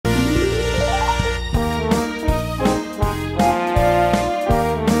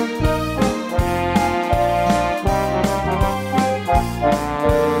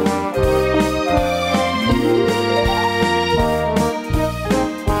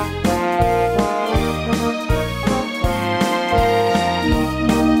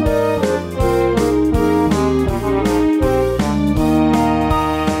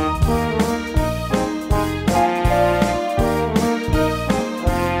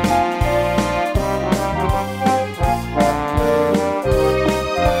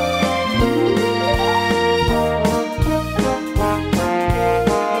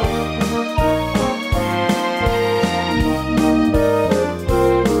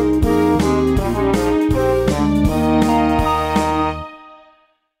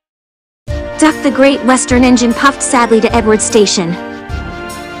the Great Western engine puffed sadly to Edward Station.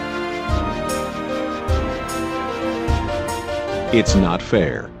 It's not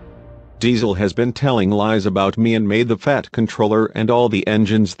fair. Diesel has been telling lies about me and made the Fat Controller and all the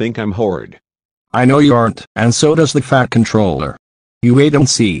engines think I'm horrid. I know you aren't, and so does the Fat Controller. You wait and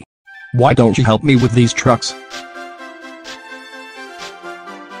see. Why don't you help me with these trucks?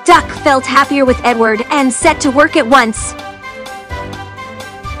 Duck felt happier with Edward and set to work at once.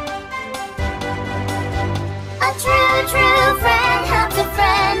 A true friend helps a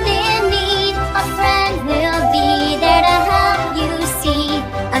friend in need. A friend will be there to help you see.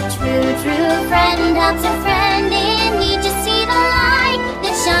 A true friend helps a friend in need. Just see the light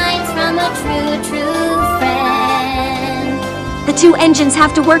that shines from a true friend. The two engines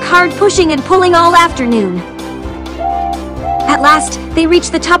have to work hard pushing and pulling all afternoon. At last, they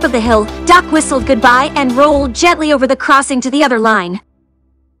reached the top of the hill. Duck whistled goodbye and rolled gently over the crossing to the other line.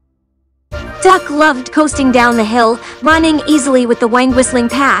 Duck loved coasting down the hill, running easily with the wind whistling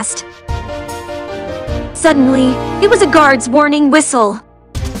past. Suddenly, it was a guard's warning whistle.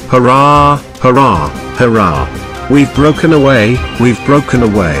 Hurrah, hurrah, hurrah. We've broken away, we've broken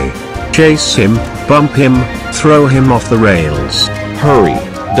away. Chase him, bump him, throw him off the rails. Hurry,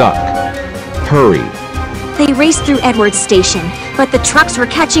 Duck. Hurry. They raced through Edward Station, but the trucks were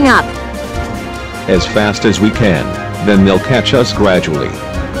catching up. As fast as we can, then they'll catch us gradually.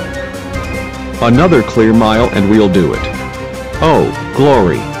 Another clear mile and we'll do it. Oh,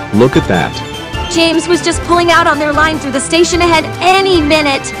 glory, look at that. James was just pulling out on their line through the station ahead any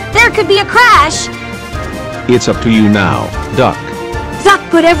minute. There could be a crash. It's up to you now, Duck. Duck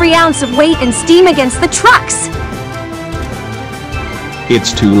put every ounce of weight and steam against the trucks.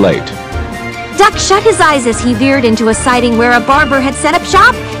 It's too late. Duck shut his eyes as he veered into a siding where a barber had set up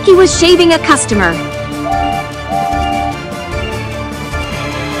shop. He was shaving a customer.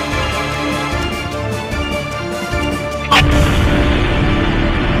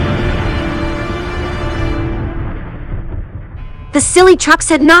 The silly trucks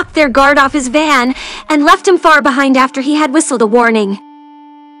had knocked their guard off his van and left him far behind after he had whistled a warning.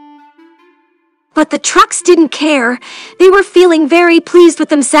 But the trucks didn't care. They were feeling very pleased with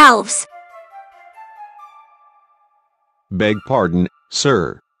themselves. Beg pardon,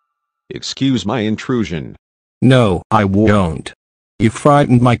 sir. Excuse my intrusion. No, I won't. You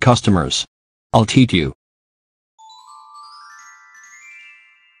frightened my customers. I'll teach you.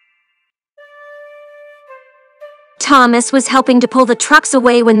 Thomas was helping to pull the trucks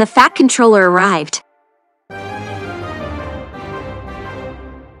away when the Fat Controller arrived.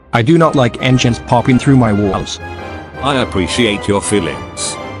 I do not like engines popping through my walls. I appreciate your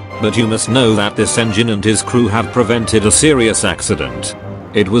feelings. But you must know that this engine and his crew have prevented a serious accident.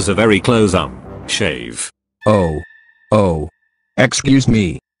 It was a very close shave. Oh. Excuse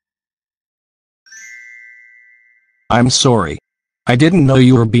me. I'm sorry. I didn't know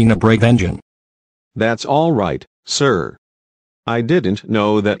you were being a brave engine. That's all right, sir. I didn't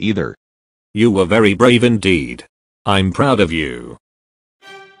know that either. You were very brave indeed. I'm proud of you.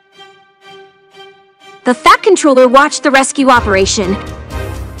 The Fat Controller watched the rescue operation.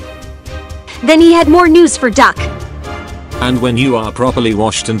 Then he had more news for Duck. And when you are properly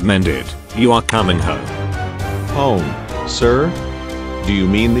washed and mended, you are coming home. Home, sir? Do you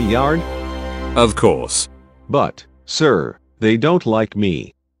mean the yard? Of course. But, sir, they don't like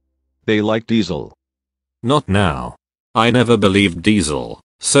me. They like Diesel. Not now. I never believed Diesel,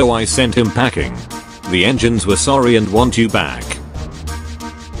 so I sent him packing. The engines were sorry and want you back.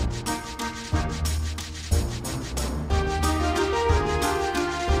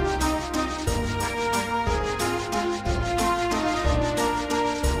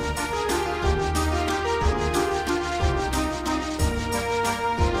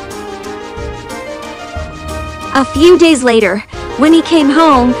 A few days later, when he came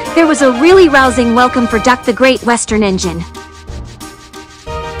home, there was a really rousing welcome for Duck the Great Western engine.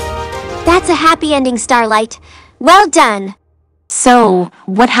 That's a happy ending, Starlight. Well done. So,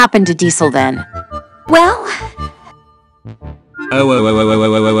 what happened to Diesel then? Well...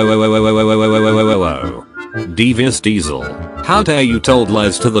 Devious Diesel. How dare you told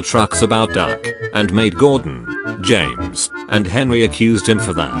lies to the trucks about Duck, and made Gordon, James, and Henry accused him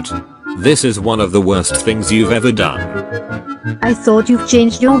for that. This is one of the worst things you've ever done. I thought you've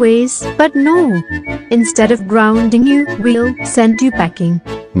changed your ways, but no. Instead of grounding you, we'll send you packing.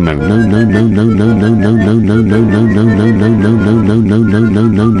 No.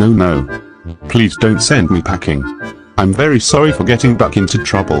 Please don't send me packing. I'm very sorry for getting back into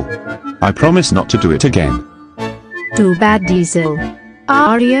trouble. I promise not to do it again. Too bad, Diesel.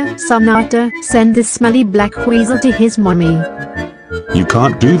 Arya, Sonata, send this smelly black weasel to his mommy. You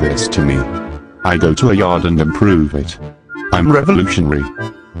can't do this to me. I go to a yard and improve it. I'm revolutionary.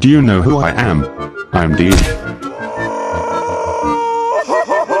 Do you know who I am? I'm Diesel.